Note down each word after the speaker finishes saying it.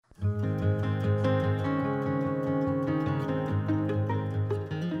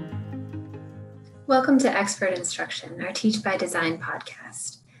Welcome to Expert Instruction, our Teach by Design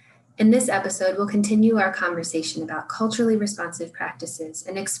podcast. In this episode, we'll continue our conversation about culturally responsive practices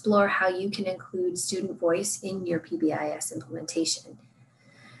and explore how you can include student voice in your PBIS implementation.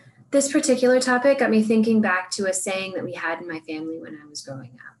 This particular topic got me thinking back to a saying that we had in my family when I was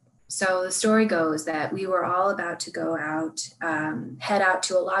growing up. So the story goes that we were all about to go out, head out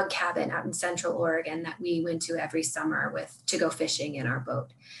to a log cabin out in Central Oregon that we went to every summer to go fishing in our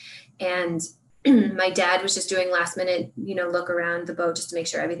boat. And my dad was just doing last minute, look around the boat just to make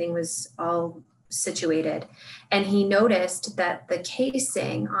sure everything was all situated. And he noticed that the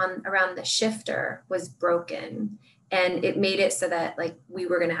casing around the shifter was broken. And it made it so that we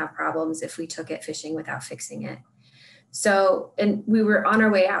were going to have problems if we took it fishing without fixing it. So, and we were on our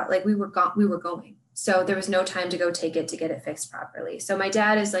way out, we were going. So there was no time to go take it to get it fixed properly. So my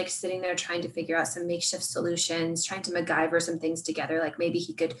dad is sitting there trying to figure out some makeshift solutions, trying to MacGyver some things together. Maybe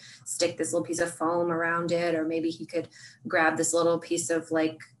he could stick this little piece of foam around it, or maybe he could grab this little piece of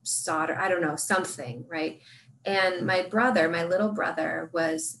solder, I don't know, something, right? And my little brother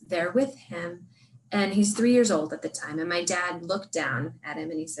was there with him, and he's 3 years old at the time. And my dad looked down at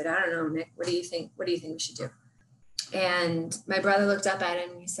him and he said, "I don't know, Nick, what do you think we should do?" And my brother looked up at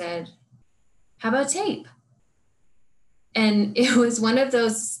him and he said, "How about tape?" And it was one of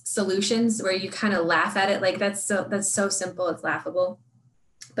those solutions where you kind of laugh at it. That's so simple, it's laughable.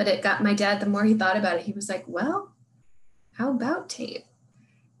 But it got my dad, the more he thought about it, he was like, "Well, how about tape?"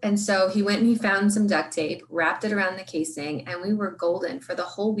 And so he went and he found some duct tape, wrapped it around the casing, and we were golden for the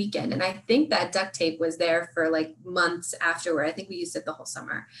whole weekend. And I think that duct tape was there for months afterward. I think we used it the whole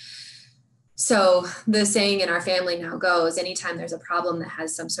summer. So the saying in our family now goes, anytime there's a problem that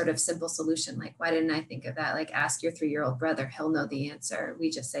has some sort of simple solution, why didn't I think of that? Ask your 3-year-old brother, he'll know the answer.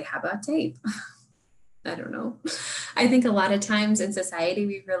 We just say, "How about tape?" I don't know. I think a lot of times in society,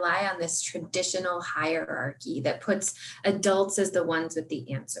 we rely on this traditional hierarchy that puts adults as the ones with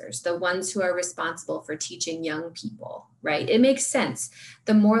the answers, the ones who are responsible for teaching young people, right? It makes sense.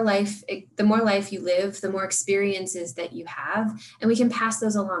 The more life you live, the more experiences that you have, and we can pass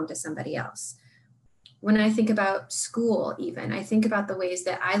those along to somebody else. When I think about school, even, I think about the ways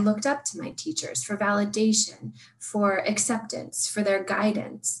that I looked up to my teachers for validation, for acceptance, for their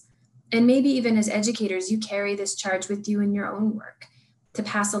guidance. And maybe even as educators, you carry this charge with you in your own work to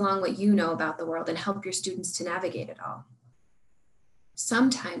pass along what you know about the world and help your students to navigate it all.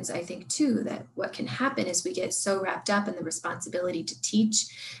 Sometimes I think too that what can happen is we get so wrapped up in the responsibility to teach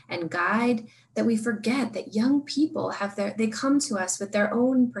and guide that we forget that young people they come to us with their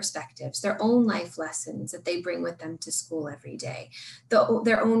own perspectives, their own life lessons that they bring with them to school every day,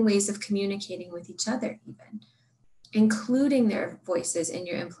 their own ways of communicating with each other even. Including their voices in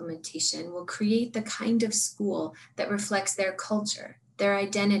your implementation will create the kind of school that reflects their culture, their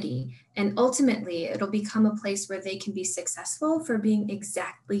identity, and ultimately it'll become a place where they can be successful for being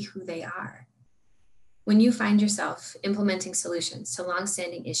exactly who they are. When you find yourself implementing solutions to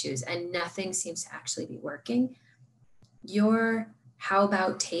longstanding issues and nothing seems to actually be working, your "how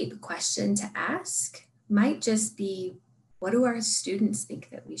about tape" question to ask might just be, what do our students think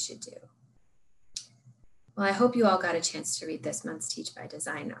that we should do? Well, I hope you all got a chance to read this month's Teach by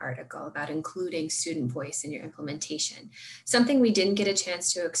Design article about including student voice in your implementation. Something we didn't get a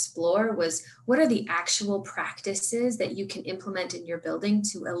chance to explore was, what are the actual practices that you can implement in your building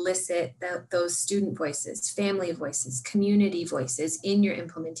to elicit those student voices, family voices, community voices in your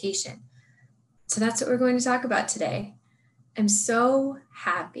implementation? So that's what we're going to talk about today. I'm so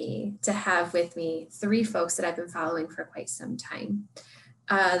happy to have with me 3 folks that I've been following for quite some time.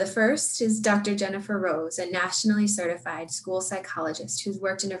 The first is Dr. Jennifer Rose, a nationally certified school psychologist who's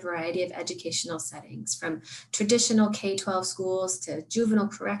worked in a variety of educational settings, from traditional K-12 schools to juvenile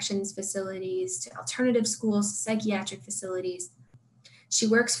corrections facilities to alternative schools, psychiatric facilities. She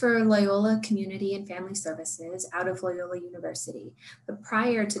works for Loyola Community and Family Services out of Loyola University. But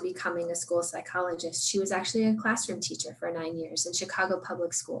prior to becoming a school psychologist, she was actually a classroom teacher for 9 years in Chicago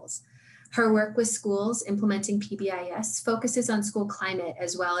Public Schools. Her work with schools implementing PBIS focuses on school climate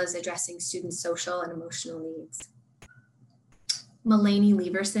as well as addressing students' social and emotional needs. Mulaney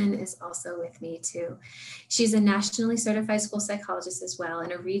Lieberson is also with me too. She's a nationally certified school psychologist as well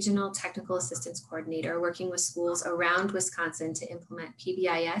and a regional technical assistance coordinator working with schools around Wisconsin to implement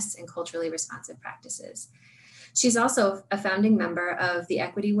PBIS and culturally responsive practices. She's also a founding member of the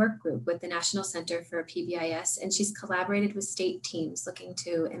Equity Work Group with the National Center for PBIS, and she's collaborated with state teams looking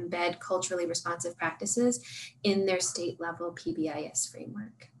to embed culturally responsive practices in their state level PBIS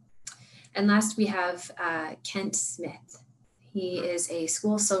framework. And last we have Kent Smith. He is a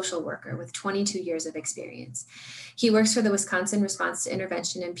school social worker with 22 years of experience. He works for the Wisconsin Response to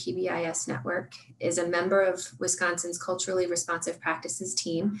Intervention and PBIS Network, is a member of Wisconsin's Culturally Responsive Practices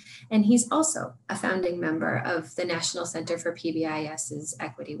team, and he's also a founding member of the National Center for PBIS's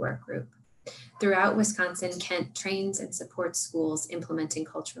Equity Work Group. Throughout Wisconsin, Kent trains and supports schools implementing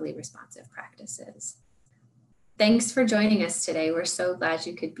culturally responsive practices. Thanks for joining us today. We're so glad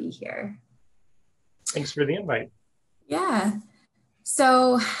you could be here. Thanks for the invite. Yeah.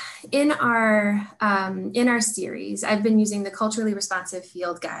 So in our series, I've been using the Culturally Responsive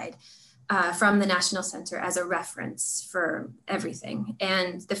Field Guide from the National Center as a reference for everything.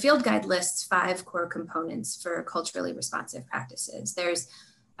 And the field guide lists 5 core components for culturally responsive practices. There's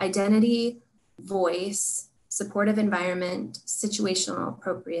identity, voice, supportive environment, situational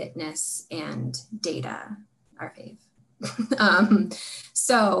appropriateness, and data, our fave.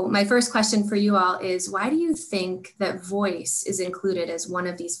 So my first question for you all is, why do you think that voice is included as one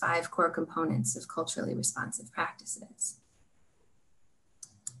of these 5 core components of culturally responsive practices?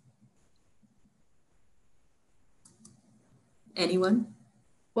 Anyone?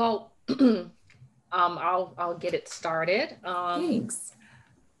 Well, I'll get it started. Thanks.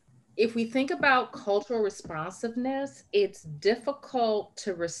 If we think about cultural responsiveness, it's difficult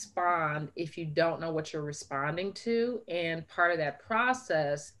to respond if you don't know what you're responding to. And part of that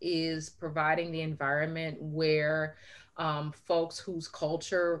process is providing the environment where folks whose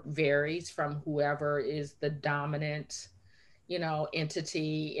culture varies from whoever is the dominant,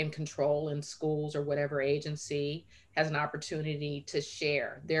 entity in control in schools or whatever agency has an opportunity to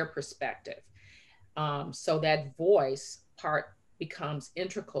share their perspective. So that voice part becomes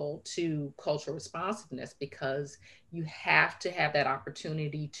integral to cultural responsiveness, because you have to have that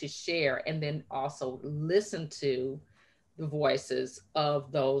opportunity to share and then also listen to the voices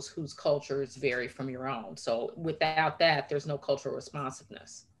of those whose cultures vary from your own. So without that, there's no cultural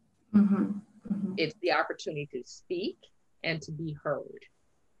responsiveness. Mm-hmm. Mm-hmm. It's the opportunity to speak and to be heard.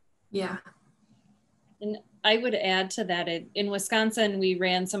 Yeah. And I would add to that, in Wisconsin, we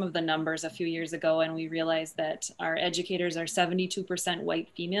ran some of the numbers a few years ago, and we realized that our educators are 72% white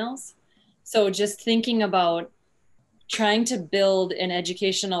females. So just thinking about trying to build an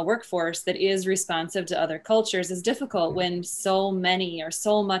educational workforce that is responsive to other cultures is difficult when so many or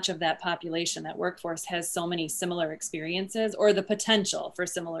so much of that population, that workforce, has so many similar experiences or the potential for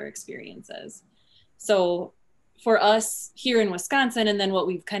similar experiences. So for us here in Wisconsin, and then what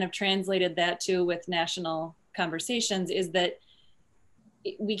we've kind of translated that to with national conversations, is that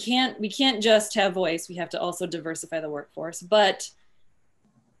we can't just have voice, we have to also diversify the workforce. But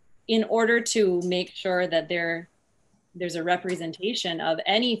in order to make sure that there's a representation of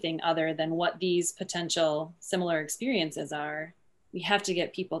anything other than what these potential similar experiences are, we have to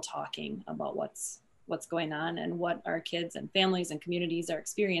get people talking about what's going on and what our kids and families and communities are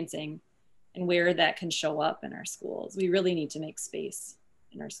experiencing, and where that can show up in our schools. We really need to make space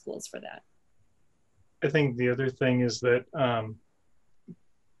in our schools for that. I think the other thing is that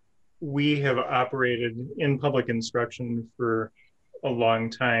we have operated in public instruction for a long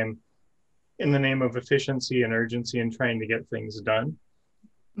time in the name of efficiency and urgency and trying to get things done.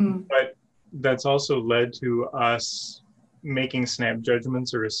 Mm. But that's also led to us making snap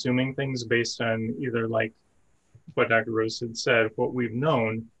judgments or assuming things based on either, like what Dr. Rose had said, what we've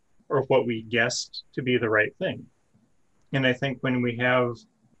known, or what we guessed to be the right thing. And I think when we have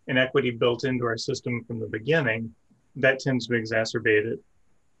inequity built into our system from the beginning, that tends to exacerbate it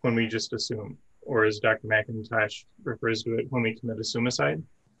when we just assume, or as Dr. McIntosh refers to it, when we commit a suicide.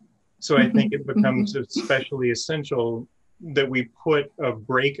 So I think it becomes especially essential that we put a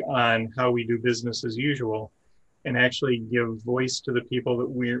brake on how we do business as usual and actually give voice to the people that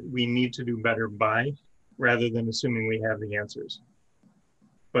we need to do better by, rather than assuming we have the answers.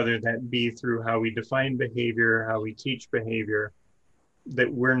 Whether that be through how we define behavior, how we teach behavior,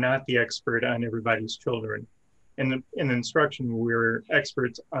 that we're not the expert on everybody's children. In instruction, we're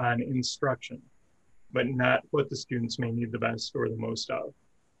experts on instruction, but not what the students may need the best or the most of.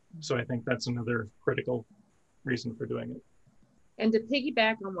 So I think that's another critical reason for doing it. And to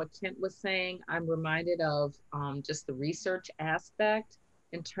piggyback on what Kent was saying, I'm reminded of just the research aspect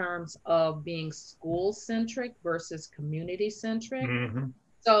in terms of being school-centric versus community-centric. Mm-hmm.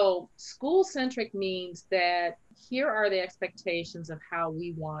 So school-centric means that here are the expectations of how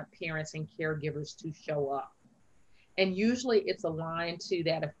we want parents and caregivers to show up. And usually it's aligned to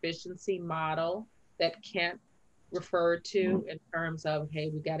that efficiency model that Kent referred to in terms of, hey,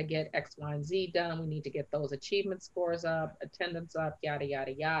 we got to get X, Y, and Z done. We need to get those achievement scores up, attendance up, yada,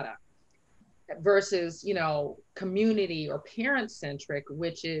 yada, yada. Versus, community or parent-centric,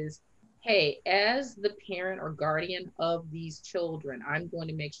 which is hey, as the parent or guardian of these children, I'm going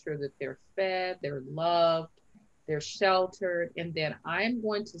to make sure that they're fed, they're loved, they're sheltered, and then I'm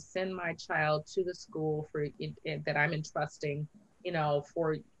going to send my child to the school that I'm entrusting,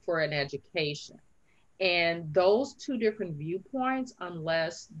 for an education. And those two different viewpoints,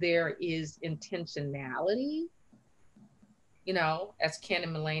 unless there is intentionality, as Ken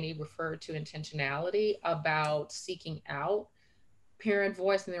and Melanie referred to intentionality about seeking out parent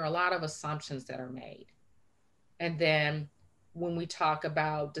voice, and there are a lot of assumptions that are made. And then when we talk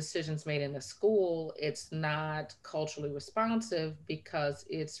about decisions made in the school, it's not culturally responsive because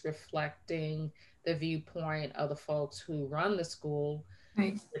it's reflecting the viewpoint of the folks who run the school,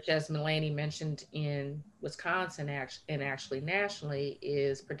 Right. which, as Melanie mentioned, in Wisconsin and actually nationally,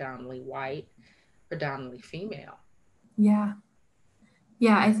 is predominantly white, predominantly female. Yeah.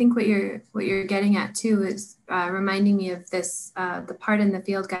 Yeah, I think what you're getting at too is reminding me of this, the part in the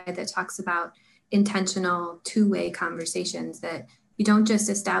field guide that talks about intentional two-way conversations, that you don't just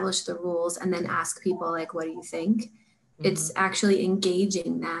establish the rules and then ask people like, what do you think? Mm-hmm. It's actually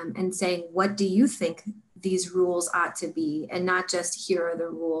engaging them and saying, what do you think these rules ought to be? And not just, here are the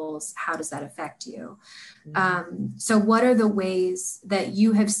rules, how does that affect you? Mm-hmm. So what are the ways that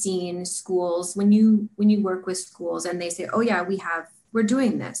you have seen schools, when you work with schools and they say, oh yeah, we're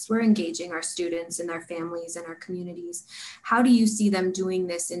doing this, we're engaging our students and their families and our communities. How do you see them doing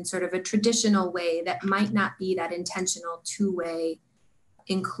this in sort of a traditional way that might not be that intentional two-way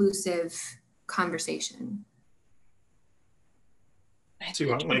inclusive conversation? So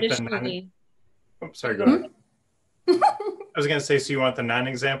you want like sorry, go ahead. I was going to say, so you want the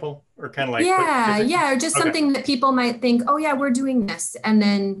non-example, or kind of like, or just something that people might think, oh yeah, we're doing this. And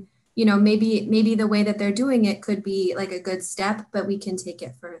then, maybe the way that they're doing it could be like a good step, but we can take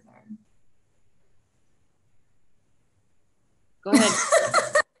it further. Go ahead.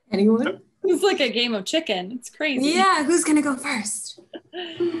 Anyone? It's like a game of chicken. It's crazy. Yeah, who's going to go first?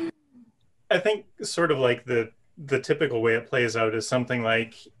 I think sort of like the typical way it plays out is something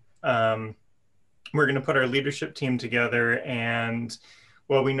like, we're going to put our leadership team together, and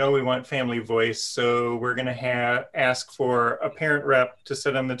well, we know we want family voice, so we're going to ask for a parent rep to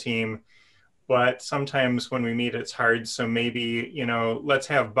sit on the team. But sometimes when we meet, it's hard. So maybe, let's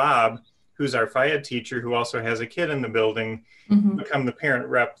have Bob, who's our FIAD teacher, who also has a kid in the building, become the parent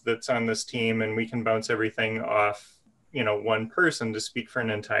rep that's on this team, and we can bounce everything off, one person to speak for an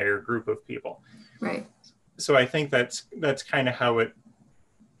entire group of people. Right. So I think that's kind of how it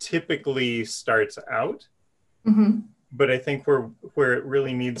typically starts out. Mm-hmm. But I think where it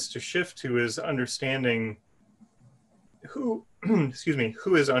really needs to shift to is understanding who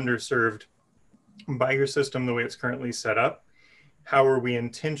is underserved by your system the way it's currently set up. How are we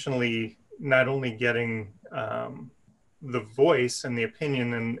intentionally not only getting the voice and the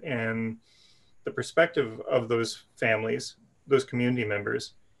opinion and the perspective of those families, those community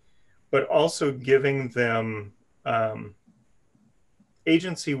members, but also giving them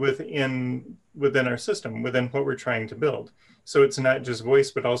agency within our system, within what we're trying to build. So it's not just voice,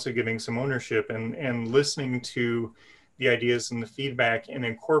 but also giving some ownership and listening to the ideas and the feedback and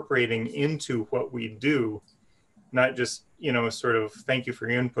incorporating into what we do, not just, sort of, thank you for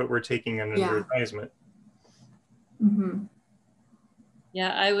your input, we're taking an advisement. Mm-hmm.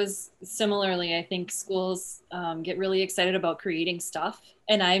 Yeah, I was similarly, I think schools get really excited about creating stuff.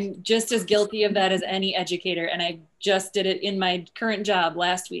 And I'm just as guilty of that as any educator. And I just did it in my current job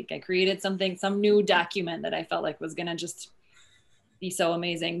last week. I created some new document that I felt like was gonna just be so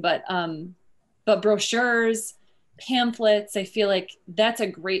amazing. But brochures, pamphlets, I feel like that's a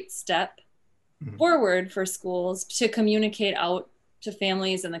great step forward for schools to communicate out to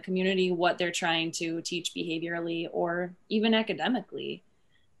families and the community what they're trying to teach behaviorally or even academically.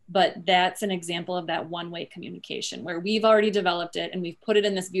 But that's an example of that one-way communication where we've already developed it and we've put it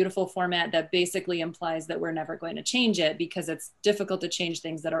in this beautiful format that basically implies that we're never going to change it because it's difficult to change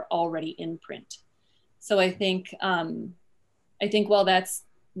things that are already in print. So I think while that's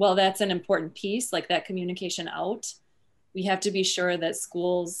an important piece, like that communication out, we have to be sure that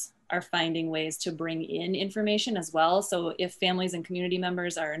schools are finding ways to bring in information as well. So if families and community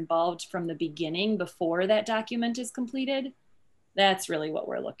members are involved from the beginning before that document is completed, that's really what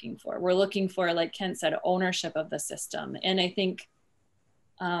we're looking for. We're looking for, like Kent said, ownership of the system. And I think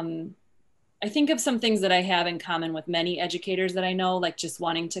of some things that I have in common with many educators that I know, like just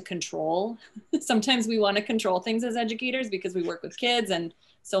wanting to control. Sometimes we want to control things as educators because we work with kids and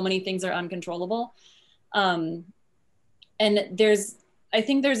so many things are uncontrollable. And I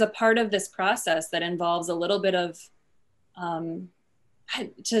think there's a part of this process that involves a little bit of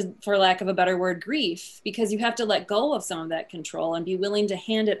for lack of a better word, grief, because you have to let go of some of that control and be willing to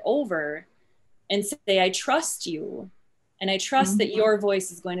hand it over and say, I trust you. And I trust that your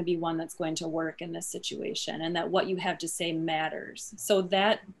voice is going to be one that's going to work in this situation, and that what you have to say matters. So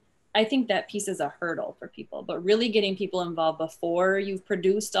that, I think that piece is a hurdle for people, but really getting people involved before you've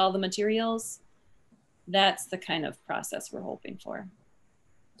produced all the materials, that's the kind of process we're hoping for.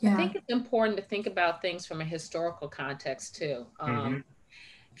 Yeah. I think it's important to think about things from a historical context too.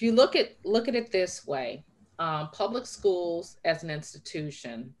 If you look at it this way, public schools as an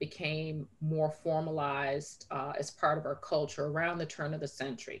institution became more formalized as part of our culture around the turn of the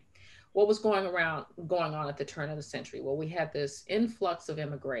century. What was going on at the turn of the century? Well, we had this influx of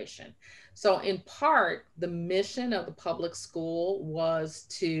immigration. So in part, the mission of the public school was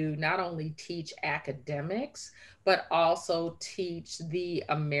to not only teach academics, but also teach the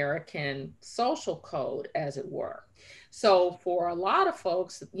American social code, as it were. So for a lot of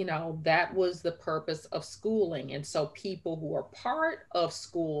folks, you know, that was the purpose of schooling. And so people who are part of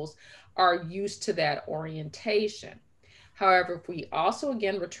schools are used to that orientation. However, if we also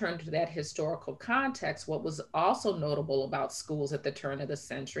again return to that historical context, what was also notable about schools at the turn of the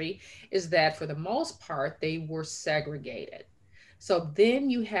century is that for the most part, they were segregated. So then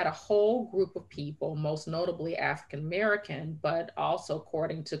you had a whole group of people, most notably African American, but also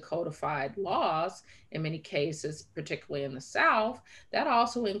according to codified laws, in many cases, particularly in the South, that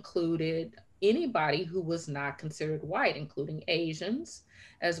also included anybody who was not considered white, including Asians,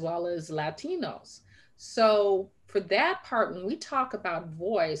 as well as Latinos. So for that part, when we talk about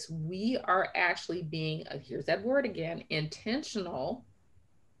voice, we are actually being, here's that word again, intentional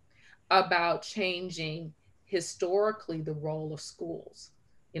about changing historically the role of schools.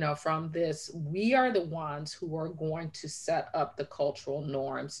 You know, from this, we are the ones who are going to set up the cultural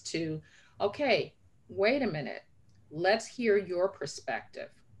norms to, okay, wait a minute, let's hear your perspective.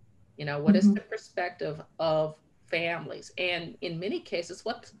 You know, what is the perspective of families, and in many cases,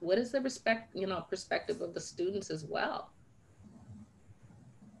 what is the perspective of the students as well?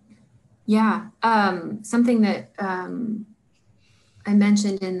 Yeah, something that I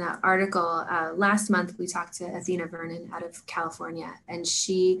mentioned in the article last month, we talked to Athena Vernon out of California, and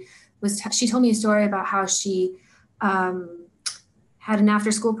she told me a story about how she had an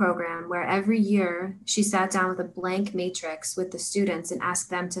after-school program where every year she sat down with a blank matrix with the students and asked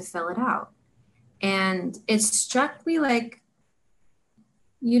them to fill it out. And it struck me like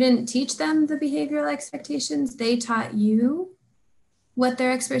you didn't teach them the behavioral expectations. They taught you what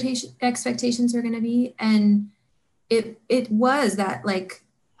their expectations were going to be. And it was that like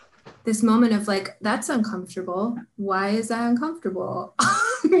this moment of like, that's uncomfortable. Why is that uncomfortable?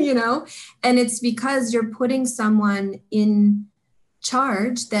 You know? And it's because you're putting someone in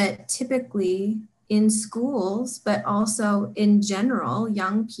charge that typically in schools, but also in general,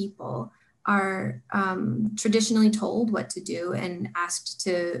 young people are traditionally told what to do and asked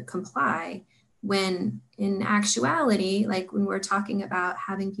to comply, when in actuality, like when we're talking about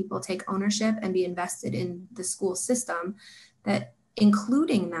having people take ownership and be invested in the school system, that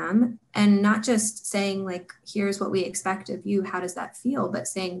including them and not just saying like, here's what we expect of you, how does that feel, but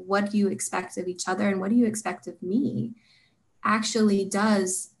saying, what do you expect of each other and what do you expect of me, actually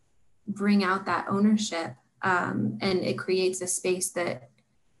does bring out that ownership. And it creates a space that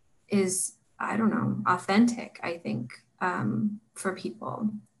is, I don't know, authentic, I think, for people.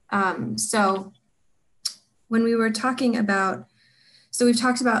 So when we were talking about, so we've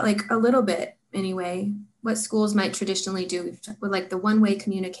talked about like a little bit anyway, what schools might traditionally do with like the one-way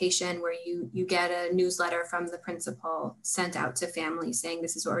communication where you get a newsletter from the principal sent out to families saying,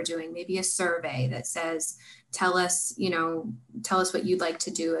 this is what we're doing. Maybe a survey that says, tell us what you'd like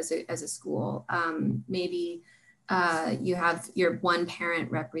to do as a school. Maybe you have your one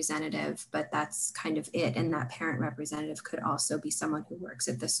parent representative, but that's kind of it. And that parent representative could also be someone who works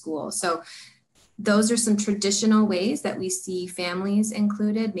at the school. So those are some traditional ways that we see families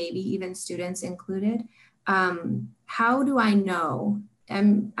included, maybe even students included. How do I know?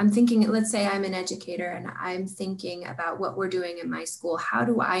 I'm thinking, let's say I'm an educator and I'm thinking about what we're doing in my school. How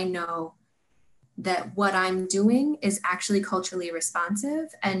do I know that what I'm doing is actually culturally responsive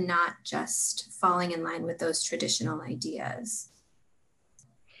and not just falling in line with those traditional ideas?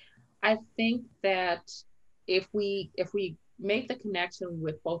 I think that if we make the connection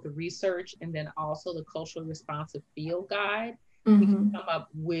with both the research and then also the culturally responsive field guide, we can come up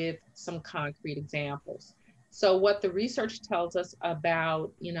with some concrete examples. So what the research tells us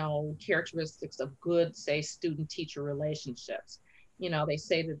about, characteristics of good, say, student-teacher relationships, they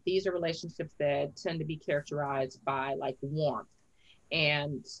say that these are relationships that tend to be characterized by like warmth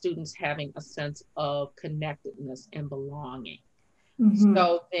and students having a sense of connectedness and belonging.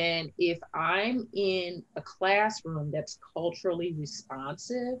 So then if I'm in a classroom that's culturally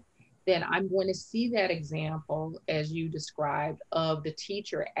responsive, then I'm going to see that example, as you described, of the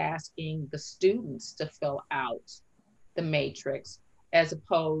teacher asking the students to fill out the matrix, as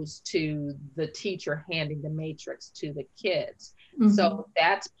opposed to the teacher handing the matrix to the kids. So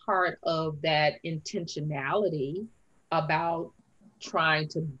that's part of that intentionality about trying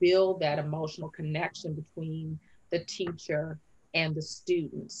to build that emotional connection between the teacher and the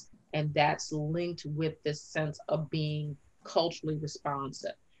students. And that's linked with this sense of being culturally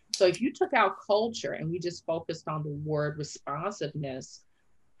responsive. So if you took out culture and we just focused on the word responsiveness,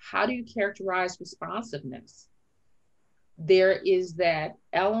 how do you characterize responsiveness? There is that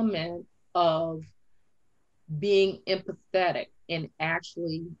element of being empathetic and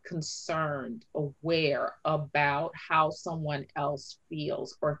actually concerned, aware about how someone else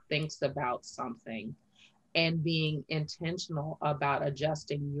feels or thinks about something, and being intentional about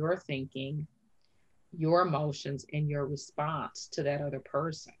adjusting your thinking, your emotions, and your response to that other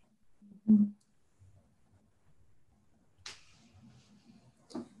person.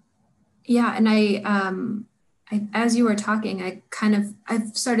 Yeah, and I, as you were talking,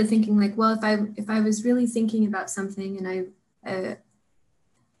 I've started thinking like, well, if I was really thinking about something, and I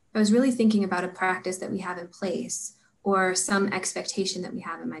was really thinking about a practice that we have in place or some expectation that we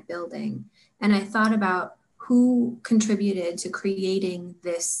have in my building, and I thought about who contributed to creating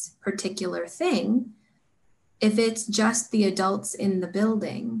this particular thing. If it's just the adults in the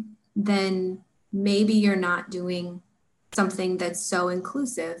building, then maybe you're not doing something that's so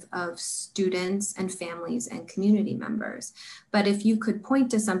inclusive of students and families and community members. But if you could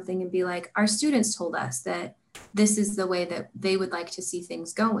point to something and be like, our students told us that this is the way that they would like to see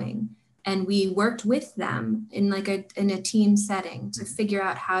things going, and we worked with them in a team setting to figure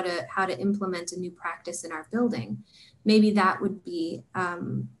out how to implement a new practice in our building, maybe that would be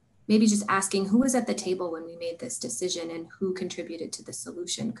maybe just asking who was at the table when we made this decision and who contributed to the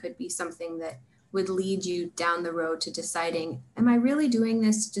solution could be something that would lead you down the road to deciding, am I really doing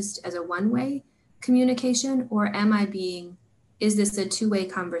this just as a one-way communication, or is this a two-way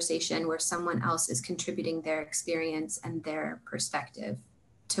conversation where someone else is contributing their experience and their perspective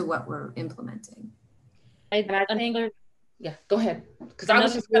to what we're implementing? I think, yeah, go ahead. Because I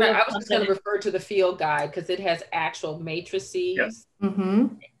was just gonna refer to the field guide because it has actual matrices. Yes.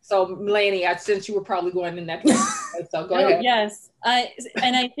 So Melanie, since you were probably going in that direction, so go ahead. Yes,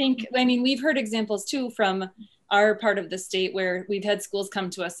 and I think, we've heard examples too from our part of the state where we've had schools come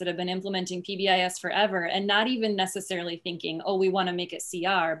to us that have been implementing PBIS forever and not even necessarily thinking, oh, we want to make it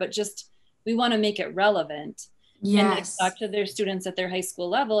CR, but just we want to make it relevant. Yes. And they talk to their students at their high school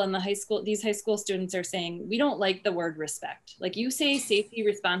level, and these high school students are saying, we don't like the word respect. Like, you say safety,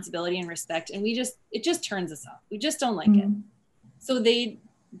 responsibility, and respect, and it just turns us off. We just don't like it. So they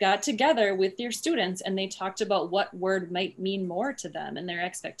got together with their students and they talked about what word might mean more to them and their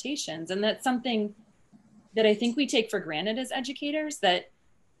expectations. And that's something that I think we take for granted as educators, that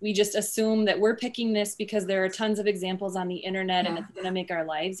we just assume that we're picking this because there are tons of examples on the internet and it's going to make our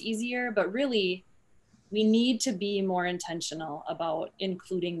lives easier. But really, we need to be more intentional about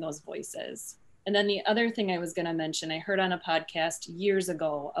including those voices. And then the other thing I was going to mention, I heard on a podcast years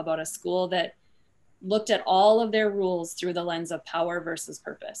ago about a school that looked at all of their rules through the lens of power versus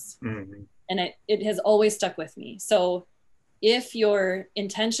purpose. And it has always stuck with me. So if you're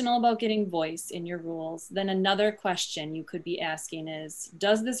intentional about getting voice in your rules, then another question you could be asking is,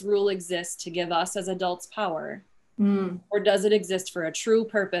 does this rule exist to give us as adults power? Or does it exist for a true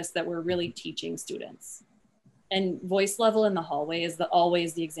purpose that we're really teaching students? And voice level in the hallway is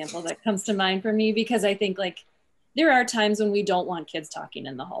always the example that comes to mind for me, because I think there are times when we don't want kids talking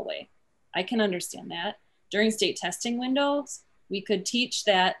in the hallway. I can understand that. During state testing windows, we could teach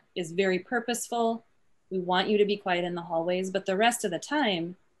that is very purposeful. We want you to be quiet in the hallways, but the rest of the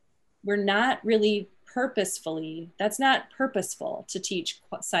time, we're not really that's not purposeful to teach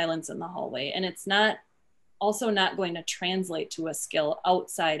silence in the hallway. And it's also not going to translate to a skill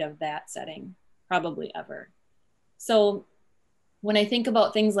outside of that setting, probably ever. So when I think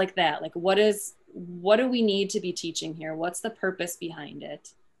about things like that, what do we need to be teaching here? What's the purpose behind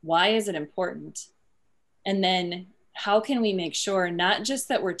it? Why is it important? And then how can we make sure not just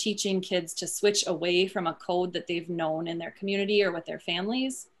that we're teaching kids to switch away from a code that they've known in their community or with their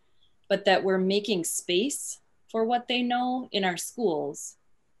families, but that we're making space for what they know in our schools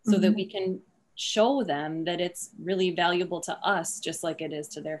so that we can show them that it's really valuable to us, just like it is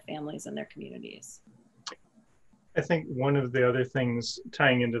to their families and their communities. I think one of the other things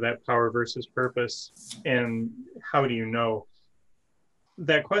tying into that power versus purpose and how do you know,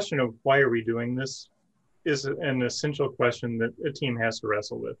 that question of why are we doing this is an essential question that a team has to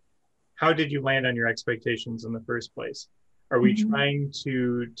wrestle with. How did you land on your expectations in the first place? Are we trying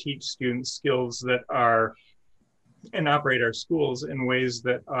to teach students skills that are and operate our schools in ways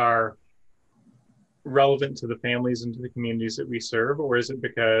that are relevant to the families and to the communities that we serve? Or is it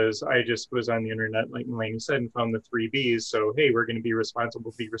because I just was on the internet, like Melanie said, and found the 3 Bs? So, hey, we're going to be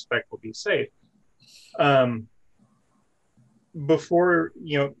responsible, be respectful, be safe. Before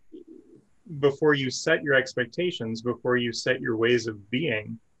you set your expectations, before you set your ways of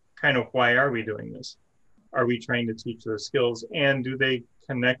being, kind of why are we doing this? Are we trying to teach those skills? And do they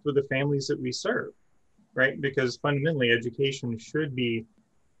connect with the families that we serve, right? Because fundamentally, education should be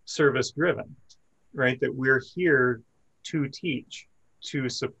service driven, right? That we're here to teach, to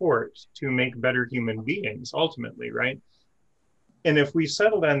support, to make better human beings, ultimately, right? And if we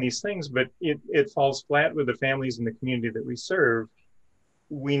settled on these things, but it falls flat with the families and the community that we serve,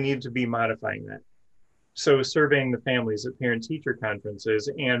 we need to be modifying that. So surveying the families at parent-teacher conferences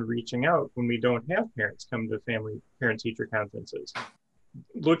and reaching out when we don't have parents come to family parent-teacher conferences.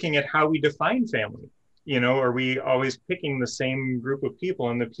 Looking at how we define family. Are we always picking the same group of people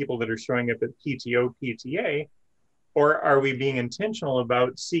and the people that are showing up at PTO, PTA? Or are we being intentional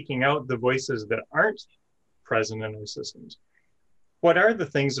about seeking out the voices that aren't present in our systems? What are the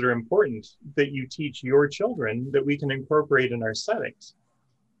things that are important that you teach your children that we can incorporate in our settings?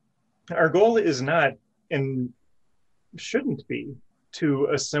 Our goal is not, and shouldn't be, to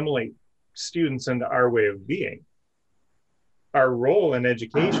assimilate students into our way of being. Our role in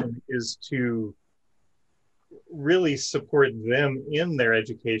education is to really support them in their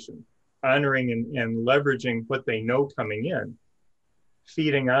education, honoring and leveraging what they know coming in,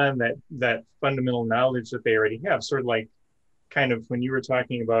 feeding on that fundamental knowledge that they already have. Sort of like kind of when you were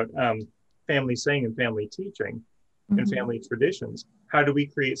talking about family saying and family teaching and family traditions, how do we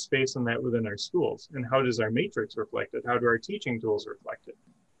create space in that within our schools? And how does our matrix reflect it? How do our teaching tools reflect it?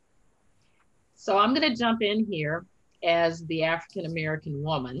 So I'm going to jump in here as the African-American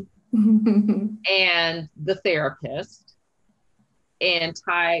woman and the therapist and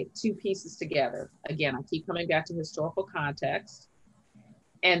tie two pieces together. Again, I keep coming back to historical context,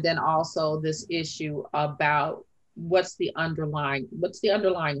 and then also this issue about what's the underlying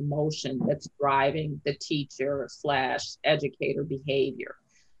emotion that's driving the teacher / educator behavior.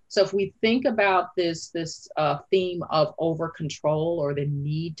 So if we think about this theme of over control or the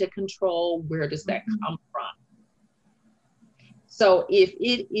need to control, where does that come from? So if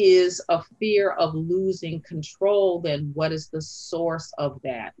it is a fear of losing control, then what is the source of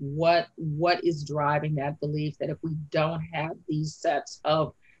that? What is driving that belief that if we don't have these sets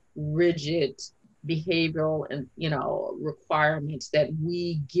of rigid behavioral and requirements that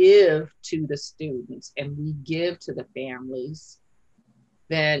we give to the students and we give to the families,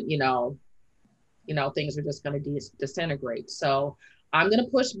 then things are just going to disintegrate. So I'm going to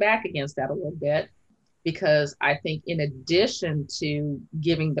push back against that a little bit, because I think in addition to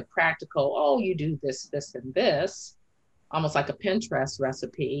giving the practical, oh, you do this, this, and this, almost like a Pinterest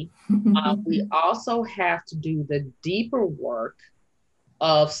recipe, we also have to do the deeper work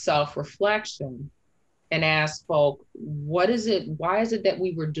of self-reflection and ask folk, why is it that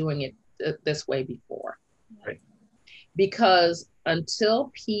we were doing it this way before? Right. Because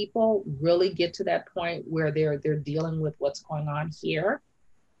until people really get to that point where they're dealing with what's going on here,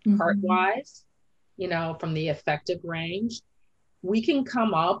 part-wise, from the effective range, we can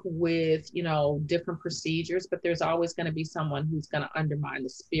come up with, different procedures, but there's always going to be someone who's going to undermine the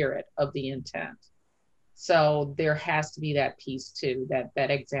spirit of the intent. So there has to be that piece too,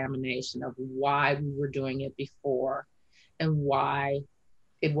 that examination of why we were doing it before and why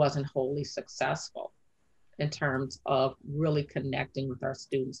it wasn't wholly successful in terms of really connecting with our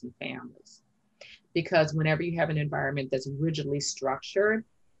students and families. Because whenever you have an environment that's rigidly structured,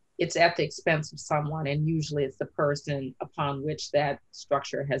 it's at the expense of someone, and usually it's the person upon which that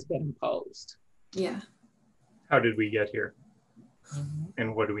structure has been imposed. Yeah. How did we get here?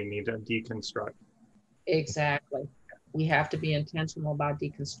 And what do we need to deconstruct? Exactly. We have to be intentional about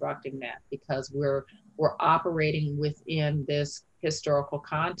deconstructing that, because we're operating within this historical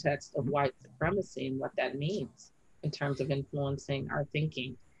context of white supremacy and what that means in terms of influencing our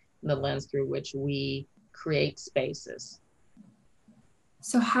thinking and the lens through which we create spaces.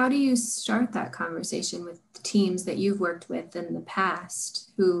 So how do you start that conversation with teams that you've worked with in the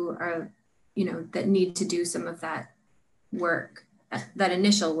past who are, that need to do some of that work, that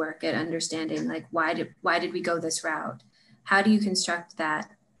initial work at understanding, like, why did we go this route? How do you construct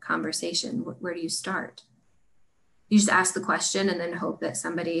that conversation? Where do you start? You just ask the question and then hope that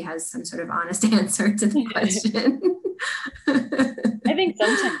somebody has some sort of honest answer to the question. I think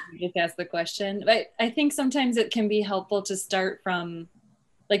sometimes you just ask the question, but I think sometimes it can be helpful to start from,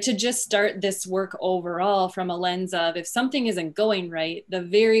 like, to just start this work overall from a lens of, if something isn't going right, the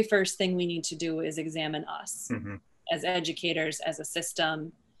very first thing we need to do is examine us as educators, as a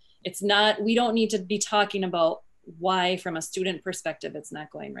system. It's not, we don't need to be talking about why from a student perspective it's not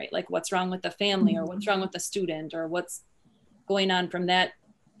going right, like what's wrong with the family or what's wrong with the student or what's going on from that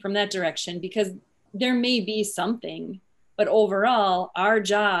direction, because there may be something, but overall our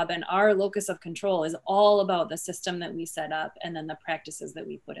job and our locus of control is all about the system that we set up and then the practices that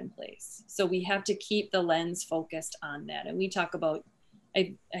we put in place. So we have to keep the lens focused on that. And we talk about,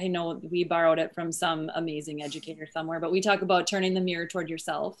 I know we borrowed it from some amazing educator somewhere, but we talk about turning the mirror toward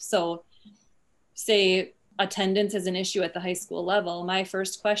yourself. So say attendance is an issue at the high school level, my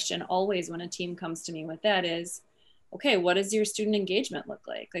first question always when a team comes to me with that is, okay, what does your student engagement look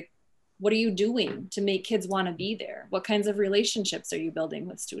like? Like, what are you doing to make kids want to be there? What kinds of relationships are you building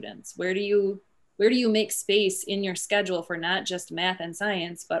with students? Where do you make space in your schedule for not just math and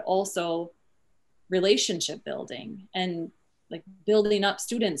science, but also relationship building and like building up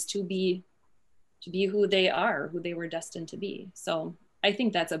students to be who they are, who they were destined to be. So I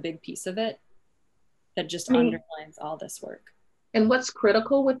think that's a big piece of it that just underlines all this work. And what's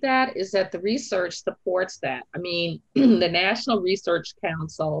critical with that is that the research supports that. I mean, the National Research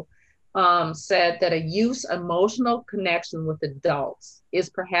Council said that a youth's emotional connection with adults is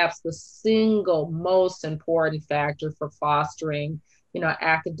perhaps the single most important factor for fostering,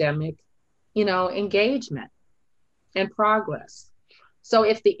 academic, engagement and progress. So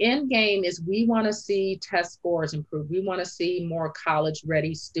if the end game is we want to see test scores improve, we want to see more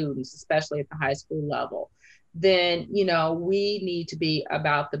college-ready students, especially at the high school level, then, we need to be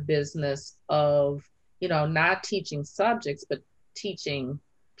about the business of, not teaching subjects, but teaching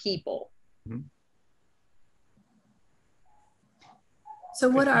people. So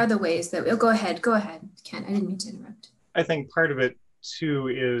what are the ways that, go ahead, Ken, I didn't mean to interrupt. I think part of it too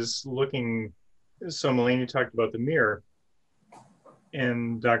is looking, so Melanie talked about the mirror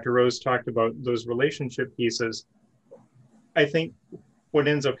and Dr. Rose talked about those relationship pieces. I think what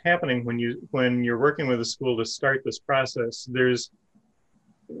ends up happening when you're working with a school to start this process, there's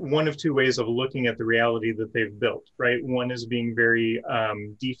one of two ways of looking at the reality that they've built, right? One is being very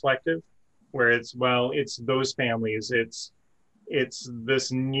deflective, where it's those families, it's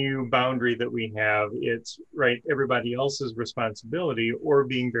this new boundary that we have, it's right, everybody else's responsibility, or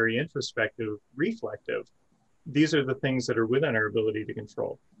being very introspective, reflective. These are the things that are within our ability to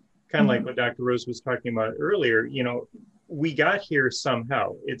control. Kind of like what Dr. Rose was talking about earlier, we got here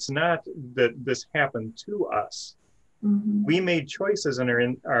somehow. It's not that this happened to us. We made choices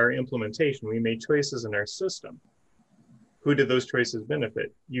in our implementation. We made choices in our system. Who did those choices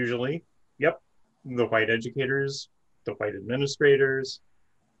benefit? Usually, the white educators, the white administrators.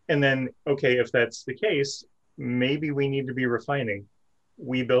 And then, okay, if that's the case, maybe we need to be refining.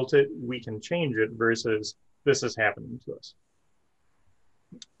 We built it, we can change it versus this is happening to us.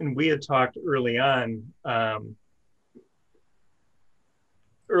 And we had talked early on,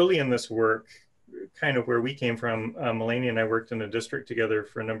 early in this work, kind of where we came from. Melanie and I worked in a district together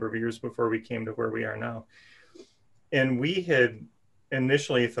for a number of years before we came to where we are now. And we had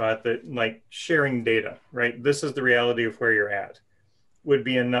initially thought that like sharing data, right? This is the reality of where you're at, would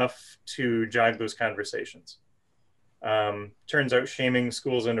be enough to jog those conversations. Turns out shaming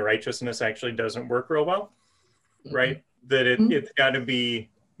schools into righteousness actually doesn't work real well, right? That it's got to be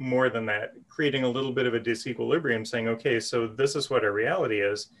more than that, creating a little bit of a disequilibrium, saying, okay, so this is what our reality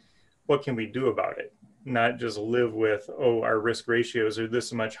is. What can we do about it? Not just live with, our risk ratios are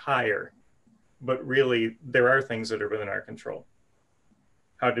this much higher, but really there are things that are within our control.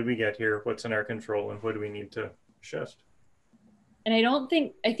 How did we get here? What's in our control and what do we need to shift? And I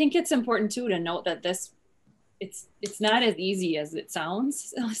think it's important too to note that it's not as easy as it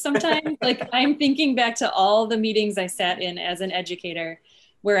sounds sometimes. Like I'm thinking back to all the meetings I sat in as an educator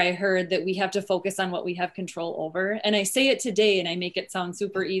where I heard that we have to focus on what we have control over. And I say it today and I make it sound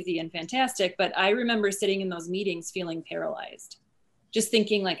super easy and fantastic, but I remember sitting in those meetings feeling paralyzed, just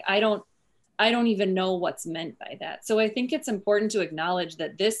thinking like, I don't even know what's meant by that. So I think it's important to acknowledge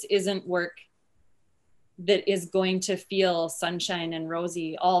that this isn't work that is going to feel sunshine and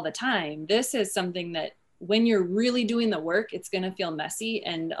rosy all the time. This is something that when you're really doing the work, it's going to feel messy.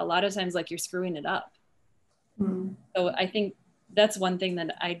 And a lot of times like you're screwing it up. So I think that's one thing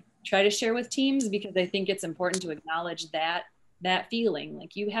that I try to share with teams, because I think it's important to acknowledge that feeling.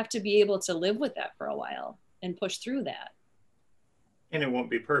 Like you have to be able to live with that for a while and push through that. And it won't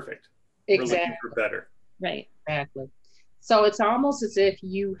be perfect. Exactly. We're looking for better. Right. Exactly. So it's almost as if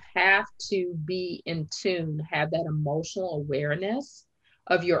you have to be in tune, have that emotional awareness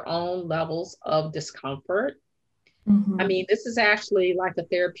of your own levels of discomfort. I mean, this is actually like a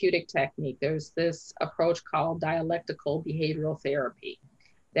therapeutic technique. There's this approach called dialectical behavioral therapy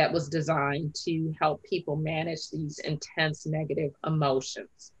that was designed to help people manage these intense negative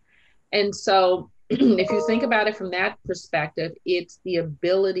emotions. And so if you think about it from that perspective, it's the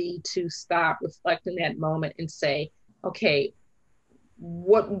ability to stop, reflect in that moment and say, okay,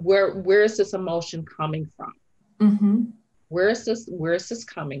 where is this emotion coming from? Mm-hmm. Where is this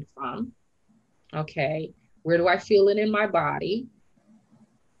coming from? Okay, where do I feel it in my body?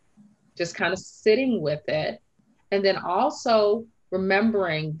 Just kind of sitting with it. And then also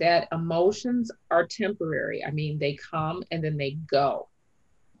remembering that emotions are temporary. I mean, they come and then they go.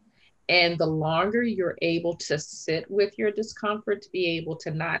 And the longer you're able to sit with your discomfort, to be able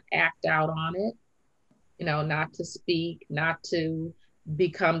to not act out on it, not to speak, not to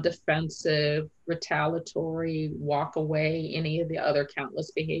become defensive, retaliatory, walk away, any of the other countless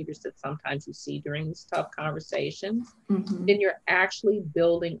behaviors that sometimes you see during these tough conversations, then you're actually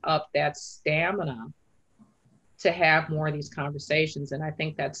building up that stamina to have more of these conversations. And I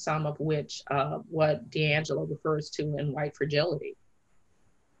think that's some of which what D'Angelo refers to in white fragility.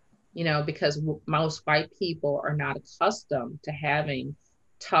 Because most white people are not accustomed to having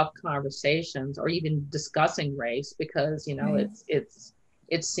tough conversations or even discussing race because, Right.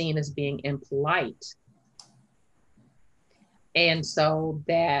 it's seen as being impolite. And so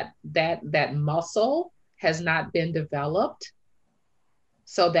that muscle has not been developed.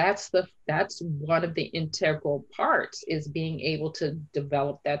 So that's one of the integral parts, is being able to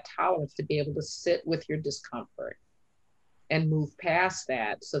develop that tolerance, to be able to sit with your discomfort and move past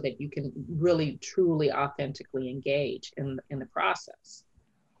that so that you can really, truly, authentically engage in the process.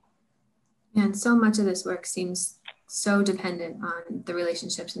 And so much of this work seems so dependent on the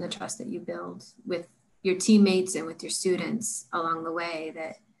relationships and the trust that you build with your teammates and with your students along the way,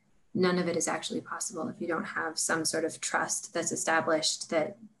 that none of it is actually possible if you don't have some sort of trust that's established,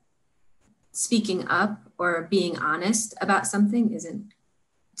 that speaking up or being honest about something isn't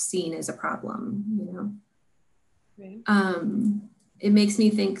seen as a problem, Right. It makes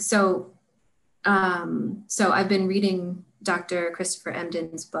me think, so I've been reading Dr. Christopher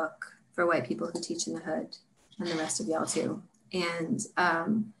Emdin's book, For White People Who Teach in the Hood, and the rest of y'all too. And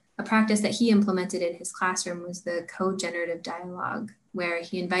a practice that he implemented in his classroom was the co-generative dialogue, where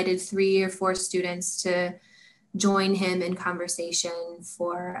he invited 3 or 4 students to join him in conversation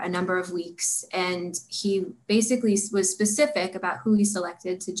for a number of weeks. And he basically was specific about who he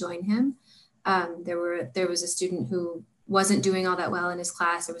selected to join him. There was a student who wasn't doing all that well in his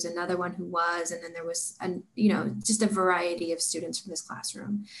class. There was another one who was, and then there was, just a variety of students from his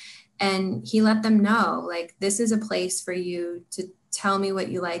classroom. And he let them know, like, this is a place for you to tell me what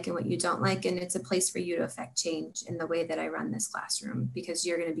you like and what you don't like. And it's a place for you to affect change in the way that I run this classroom, because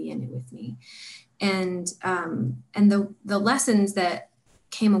you're going to be in it with me. And the lessons that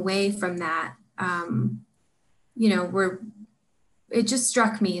came away from that, it just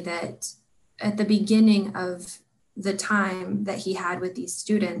struck me that at the beginning of the time that he had with these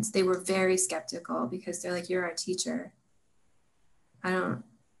students, they were very skeptical, because they're like, you're our teacher. I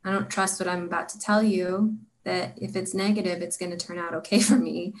don't trust what I'm about to tell you, that if it's negative, it's going to turn out okay for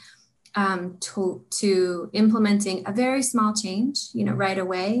me. To implementing a very small change, right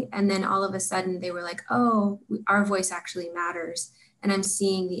away. And then all of a sudden they were like, oh, our voice actually matters. And I'm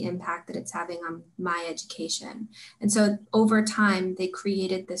seeing the impact that it's having on my education. And so over time, they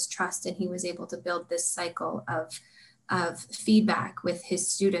created this trust, and he was able to build this cycle of feedback with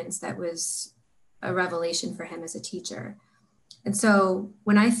his students that was a revelation for him as a teacher. And so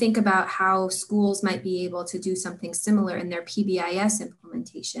when I think about how schools might be able to do something similar in their PBIS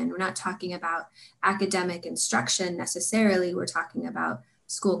implementation, we're not talking about academic instruction necessarily. We're talking about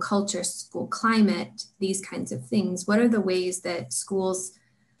school culture, school climate, these kinds of things. What are the ways that schools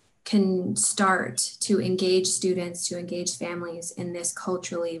can start to engage students, to engage families in this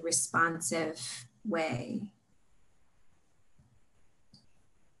culturally responsive way?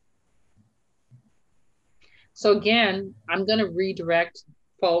 So again, I'm going to redirect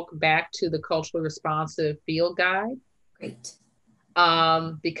folk back to the culturally responsive field guide. Great.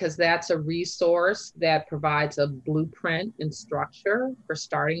 Because that's a resource that provides a blueprint and structure for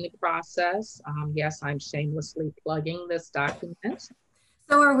starting the process. Yes, I'm shamelessly plugging this document.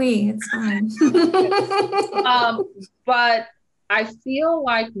 So are we, it's fine. But I feel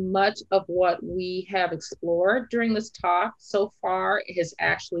like much of what we have explored during this talk so far has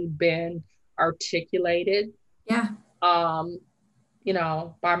actually been articulated, yeah,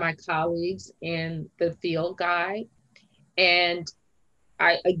 by my colleagues in the field guide. And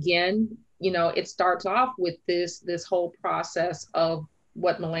again, it starts off with this whole process of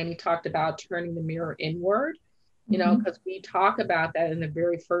what Melanie talked about, turning the mirror inward, because we talk about that in the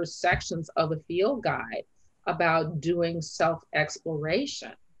very first sections of the field guide about doing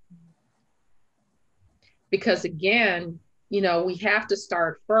self-exploration. Because again, we have to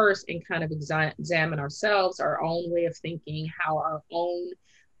start first and kind of examine ourselves, our own way of thinking, how our own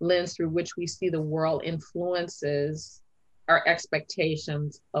lens through which we see the world influences our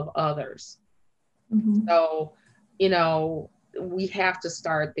expectations of others. So, we have to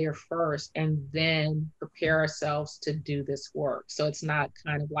start there first and then prepare ourselves to do this work. So it's not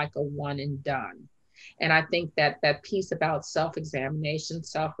kind of like a one and done. And I think that piece about self-examination,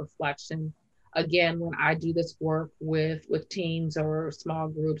 self-reflection, again, when I do this work with teams or small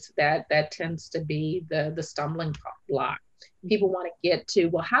groups, that tends to be the stumbling block. People want to get to,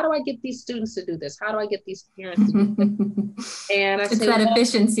 well, how do I get these students to do this? How do I get these parents to do this? And it's that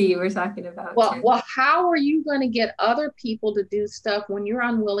efficiency we're talking about. Well, how are you going to get other people to do stuff when you're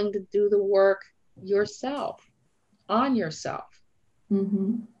unwilling to do the work yourself, on yourself?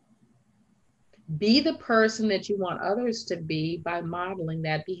 Be the person that you want others to be by modeling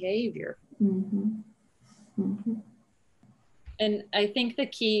that behavior. And I think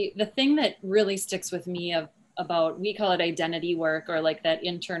the thing that really sticks with me about, we call it identity work, or like that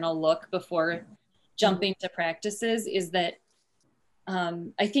internal look before jumping to practices, is that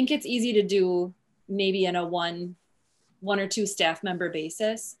I think it's easy to do maybe in a one or two staff member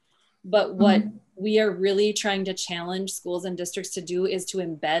basis, but what we are really trying to challenge schools and districts to do is to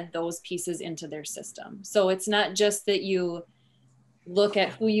embed those pieces into their system. So it's not just that you look at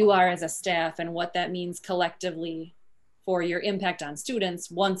who you are as a staff and what that means collectively for your impact on students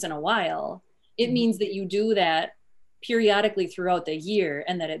once in a while. It means that you do that periodically throughout the year,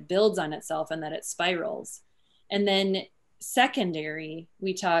 and that it builds on itself and that it spirals. And then secondary,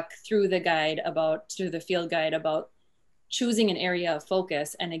 we talk through the field guide about choosing an area of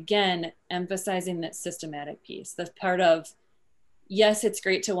focus. And again, emphasizing that systematic piece, the part of, yes, it's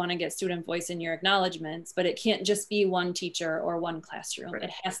great to want to get student voice in your acknowledgements, but it can't just be one teacher or one classroom. Right.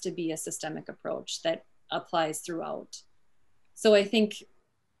 It has to be a systemic approach that applies throughout. So I think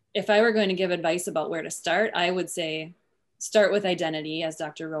if I were going to give advice about where to start, I would say start with identity, as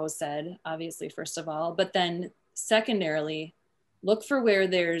Dr. Rose said, obviously, first of all, but then secondarily, look for where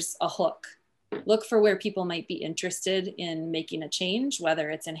there's a hook. Look for where people might be interested in making a change, whether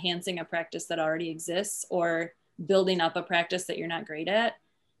it's enhancing a practice that already exists or building up a practice that you're not great at.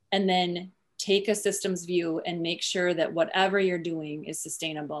 And then take a systems view and make sure that whatever you're doing is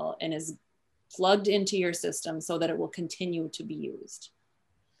sustainable and is plugged into your system so that it will continue to be used.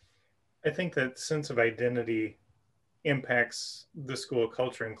 I think that sense of identity impacts the school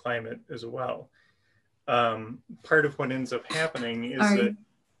culture and climate as well. Part of what ends up happening is that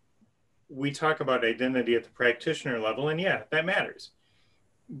we talk about identity at the practitioner level, and yeah, that matters.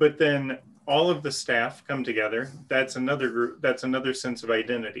 But then all of the staff come together. That's another group, that's another sense of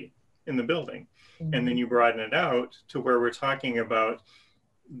identity in the building. And then you broaden it out to where we're talking about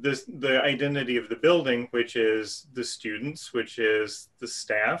the identity of the building, which is the students, which is the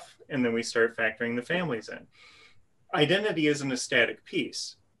staff, and then we start factoring the families in. Identity isn't a static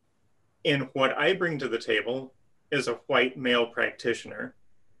piece. And what I bring to the table as a white male practitioner,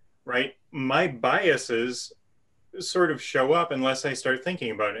 right? My biases sort of show up unless I start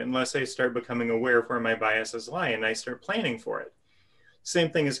thinking about it, unless I start becoming aware of where my biases lie and I start planning for it. Same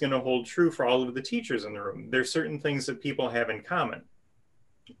thing is going to hold true for all of the teachers in the room. There's certain things that people have in common.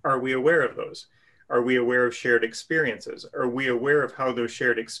 Are we aware of those? Are we aware of shared experiences? Are we aware of how those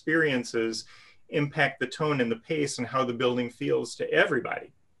shared experiences impact the tone and the pace and how the building feels to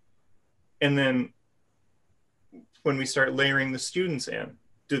everybody? And then when we start layering the students in,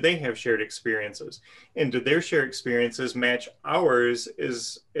 do they have shared experiences? And do their shared experiences match ours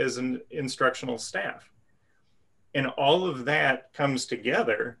as an instructional staff? And all of that comes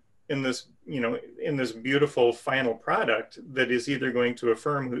together in this, in this beautiful final product that is either going to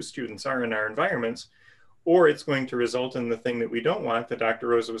affirm who students are in our environments, or it's going to result in the thing that we don't want, that Dr.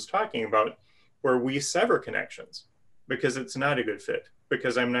 Rosa was talking about, where we sever connections because it's not a good fit,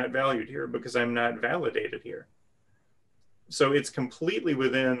 because I'm not valued here, because I'm not validated here. So it's completely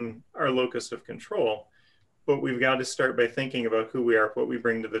within our locus of control, but we've got to start by thinking about who we are, what we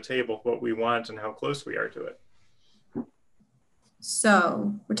bring to the table, what we want, and how close we are to it.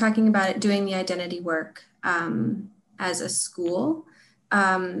 So we're talking about it, doing the identity work as a school.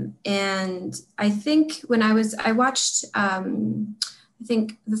 And I think when I watched, I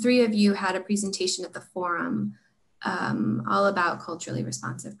think the three of you had a presentation at the forum all about culturally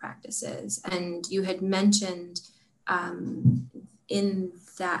responsive practices. And you had mentioned in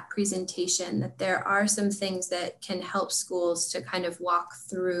that presentation that there are some things that can help schools to kind of walk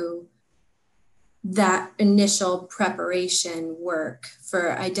through that initial preparation work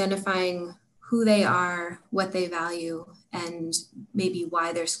for identifying who they are, what they value, and maybe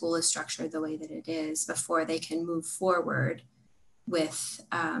why their school is structured the way that it is before they can move forward with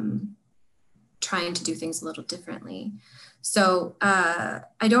trying to do things a little differently. So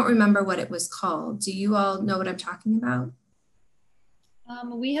I don't remember what it was called. Do you all know what I'm talking about?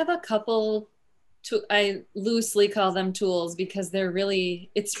 We have a couple, I loosely call them tools because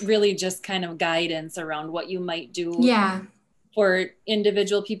it's really just kind of guidance around what you might do for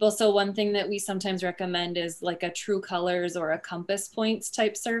individual people. So one thing that we sometimes recommend is like a True Colors or a Compass Points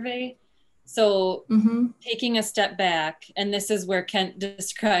type survey. So taking a step back, and this is where Kent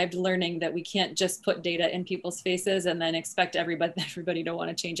described learning that we can't just put data in people's faces and then expect everybody to want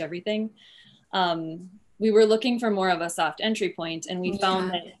to change everything. We were looking for more of a soft entry point, and we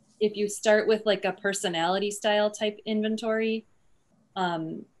found that if you start with like a personality style type inventory,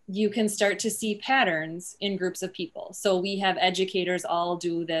 you can start to see patterns in groups of people. So we have educators all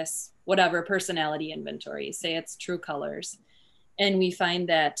do this, whatever personality inventory, say it's True Colors. And we find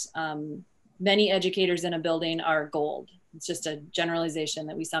that many educators in a building are gold. It's just a generalization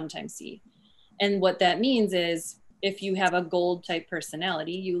that we sometimes see. And what that means is if you have a gold type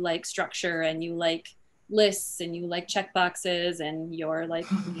personality, you like structure and you like lists and you like checkboxes and you're like,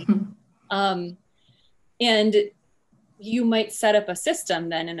 and you might set up a system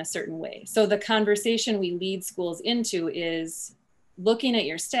then in a certain way. So the conversation we lead schools into is looking at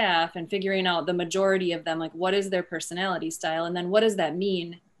your staff and figuring out the majority of them, like what is their personality style? And then what does that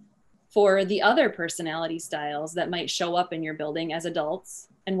mean for the other personality styles that might show up in your building as adults?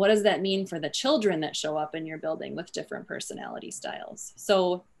 And what does that mean for the children that show up in your building with different personality styles?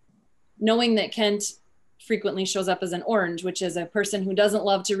 So knowing that Kent frequently shows up as an orange, which is a person who doesn't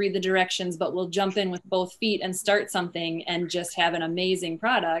love to read the directions, but will jump in with both feet and start something and just have an amazing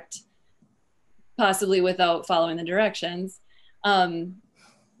product, possibly without following the directions.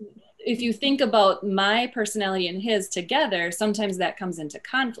 If you think about my personality and his together, sometimes that comes into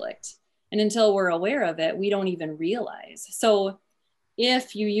conflict. And until we're aware of it, we don't even realize. So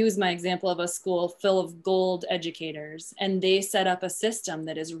if you use my example of a school full of gold educators and they set up a system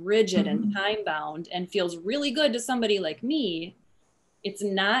that is rigid and time bound and feels really good to somebody like me, it's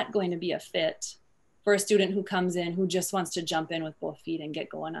not going to be a fit for a student who comes in who just wants to jump in with both feet and get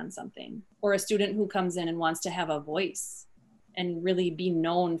going on something, or a student who comes in and wants to have a voice and really be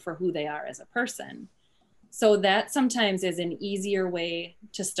known for who they are as a person. So that sometimes is an easier way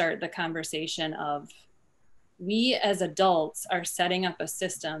to start the conversation of, we as adults are setting up a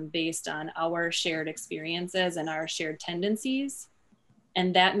system based on our shared experiences and our shared tendencies.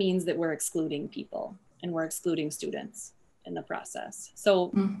 And that means that we're excluding people and we're excluding students in the process.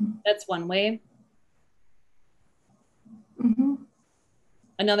 So that's one way.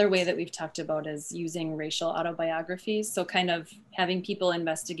 Another way that we've talked about is using racial autobiographies. So kind of having people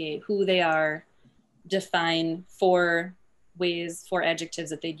investigate who they are, define 4 ways, 4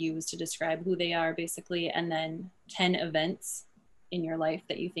 adjectives that they'd use to describe who they are basically, and then 10 events in your life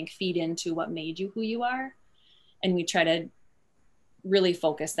that you think feed into what made you who you are. And we try to really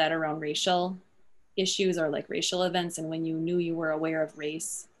focus that around racial issues or like racial events and when you knew you were aware of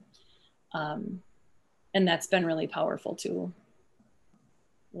race. And that's been really powerful too.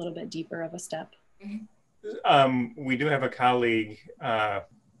 A little bit deeper of a step. We do have a colleague, the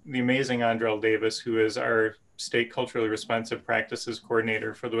amazing Andrell Davis, who is our State Culturally Responsive Practices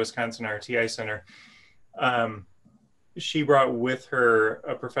Coordinator for the Wisconsin RTI Center. She brought with her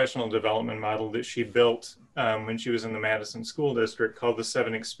a professional development model that she built when she was in the Madison School District called the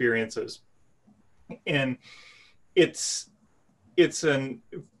 7 Experiences. And it's a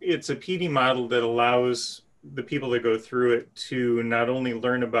PD model that allows the people that go through it to not only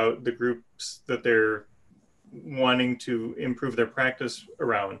learn about the groups that they're wanting to improve their practice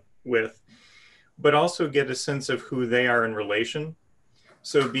around with, but also get a sense of who they are in relation.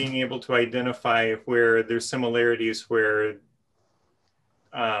 So being able to identify where there's similarities, where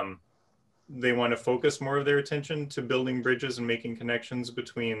they want to focus more of their attention to building bridges and making connections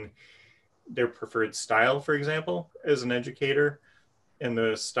between their preferred style, for example, as an educator, and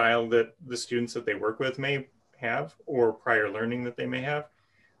the style that the students that they work with may have, or prior learning that they may have.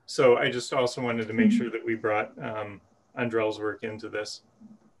 So I just also wanted to make sure that we brought Andrell's work into this.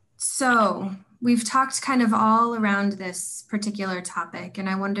 So we've talked kind of all around this particular topic, and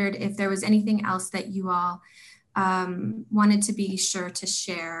I wondered if there was anything else that you all wanted to be sure to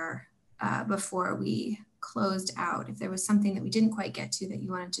share before we closed out, if there was something that we didn't quite get to that you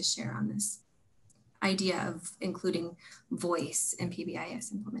wanted to share on this idea of including voice in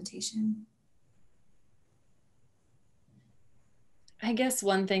PBIS implementation? I guess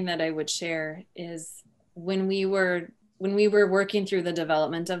one thing that I would share is when we were working through the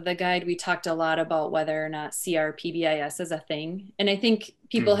development of the guide, we talked a lot about whether or not CR-PBIS is a thing. And I think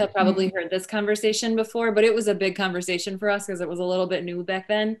people have probably heard this conversation before, but it was a big conversation for us because it was a little bit new back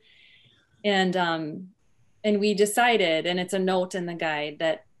then. And we decided, and it's a note in the guide,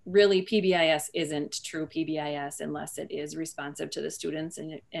 that really PBIS isn't true PBIS unless it is responsive to the students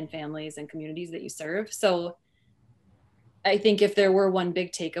and families and communities that you serve. So I think if there were one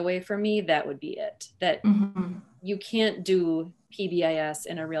big takeaway for me, that would be it, that you can't do PBIS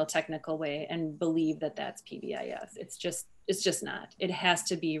in a real technical way and believe that that's PBIS. It's just not. It has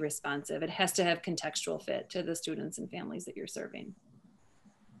to be responsive. It has to have contextual fit to the students and families that you're serving.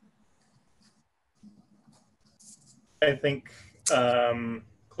 I think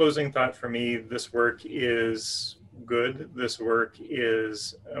closing thought for me, this work is good. This work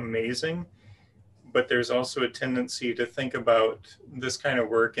is amazing. But there's also a tendency to think about this kind of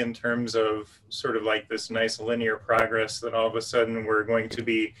work in terms of sort of like this nice linear progress, that all of a sudden we're going to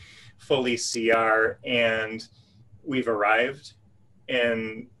be fully CR and we've arrived.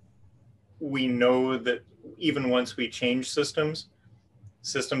 And we know that even once we change systems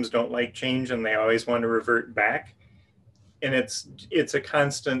don't like change and they always want to revert back. And it's a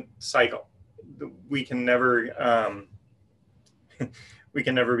constant cycle. We can never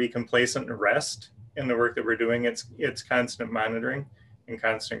be complacent and rest in the work that we're doing. It's constant monitoring and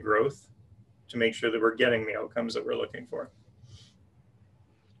constant growth to make sure that we're getting the outcomes that we're looking for.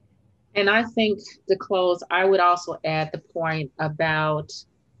 And I think to close, I would also add the point about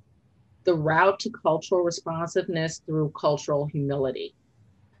the route to cultural responsiveness through cultural humility.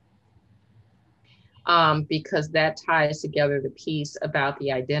 Because that ties together the piece about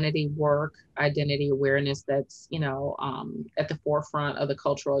the identity work, identity awareness that's, at the forefront of the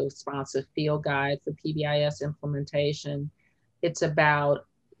culturally responsive field guide for PBIS implementation. It's about,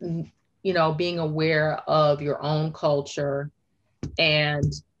 being aware of your own culture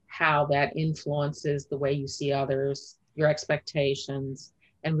and how that influences the way you see others, your expectations,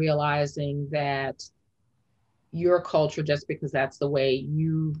 and realizing that your culture, just because that's the way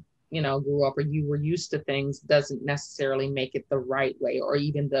you grew up or you were used to things, doesn't necessarily make it the right way, or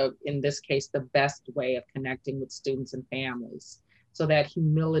even in this case, the best way of connecting with students and families. So that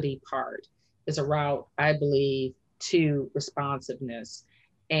humility part is a route, I believe, to responsiveness,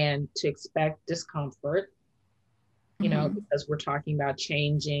 and to expect discomfort, because we're talking about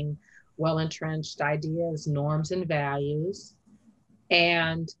changing well-entrenched ideas, norms, and values,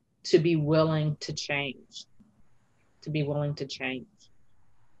 and to be willing to change,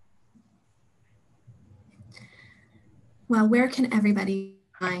 Well, where can everybody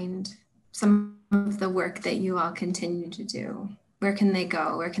find some of the work that you all continue to do? Where can they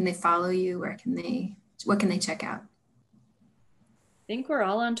go? Where can they follow you? What can they check out? I think we're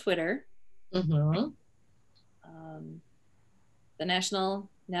all on Twitter. The National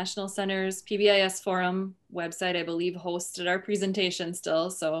Center's PBIS Forum website, I believe, hosted our presentation still.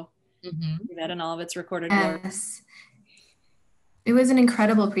 So that and all of its recorded work. Yes. It was an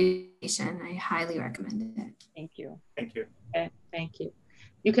incredible presentation. I highly recommend it. Thank you. Thank you. Okay, thank you.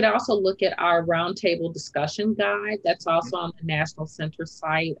 You could also look at our roundtable discussion guide. That's also on the National Center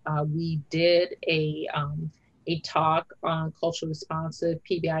site. We did a talk on culturally responsive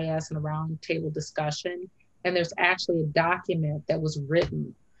PBIS and a roundtable discussion. And there's actually a document that was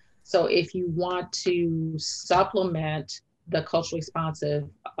written. So if you want to supplement the culturally responsive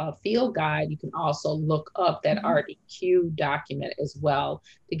field guide, you can also look up that RDQ document as well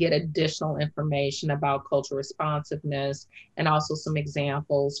to get additional information about cultural responsiveness, and also some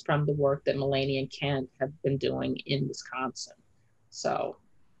examples from the work that Melanie and Kent have been doing in Wisconsin. So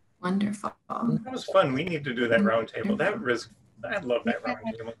wonderful. That was fun. We need to do that roundtable. I love that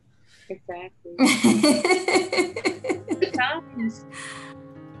roundtable. Exactly. Good times.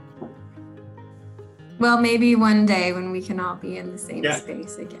 Well, maybe one day when we can all be in the same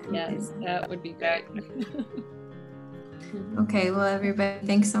space again. Yes, that would be great. Okay, well, everybody,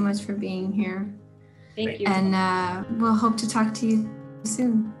 thanks so much for being here. Thank you. And we'll hope to talk to you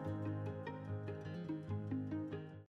soon.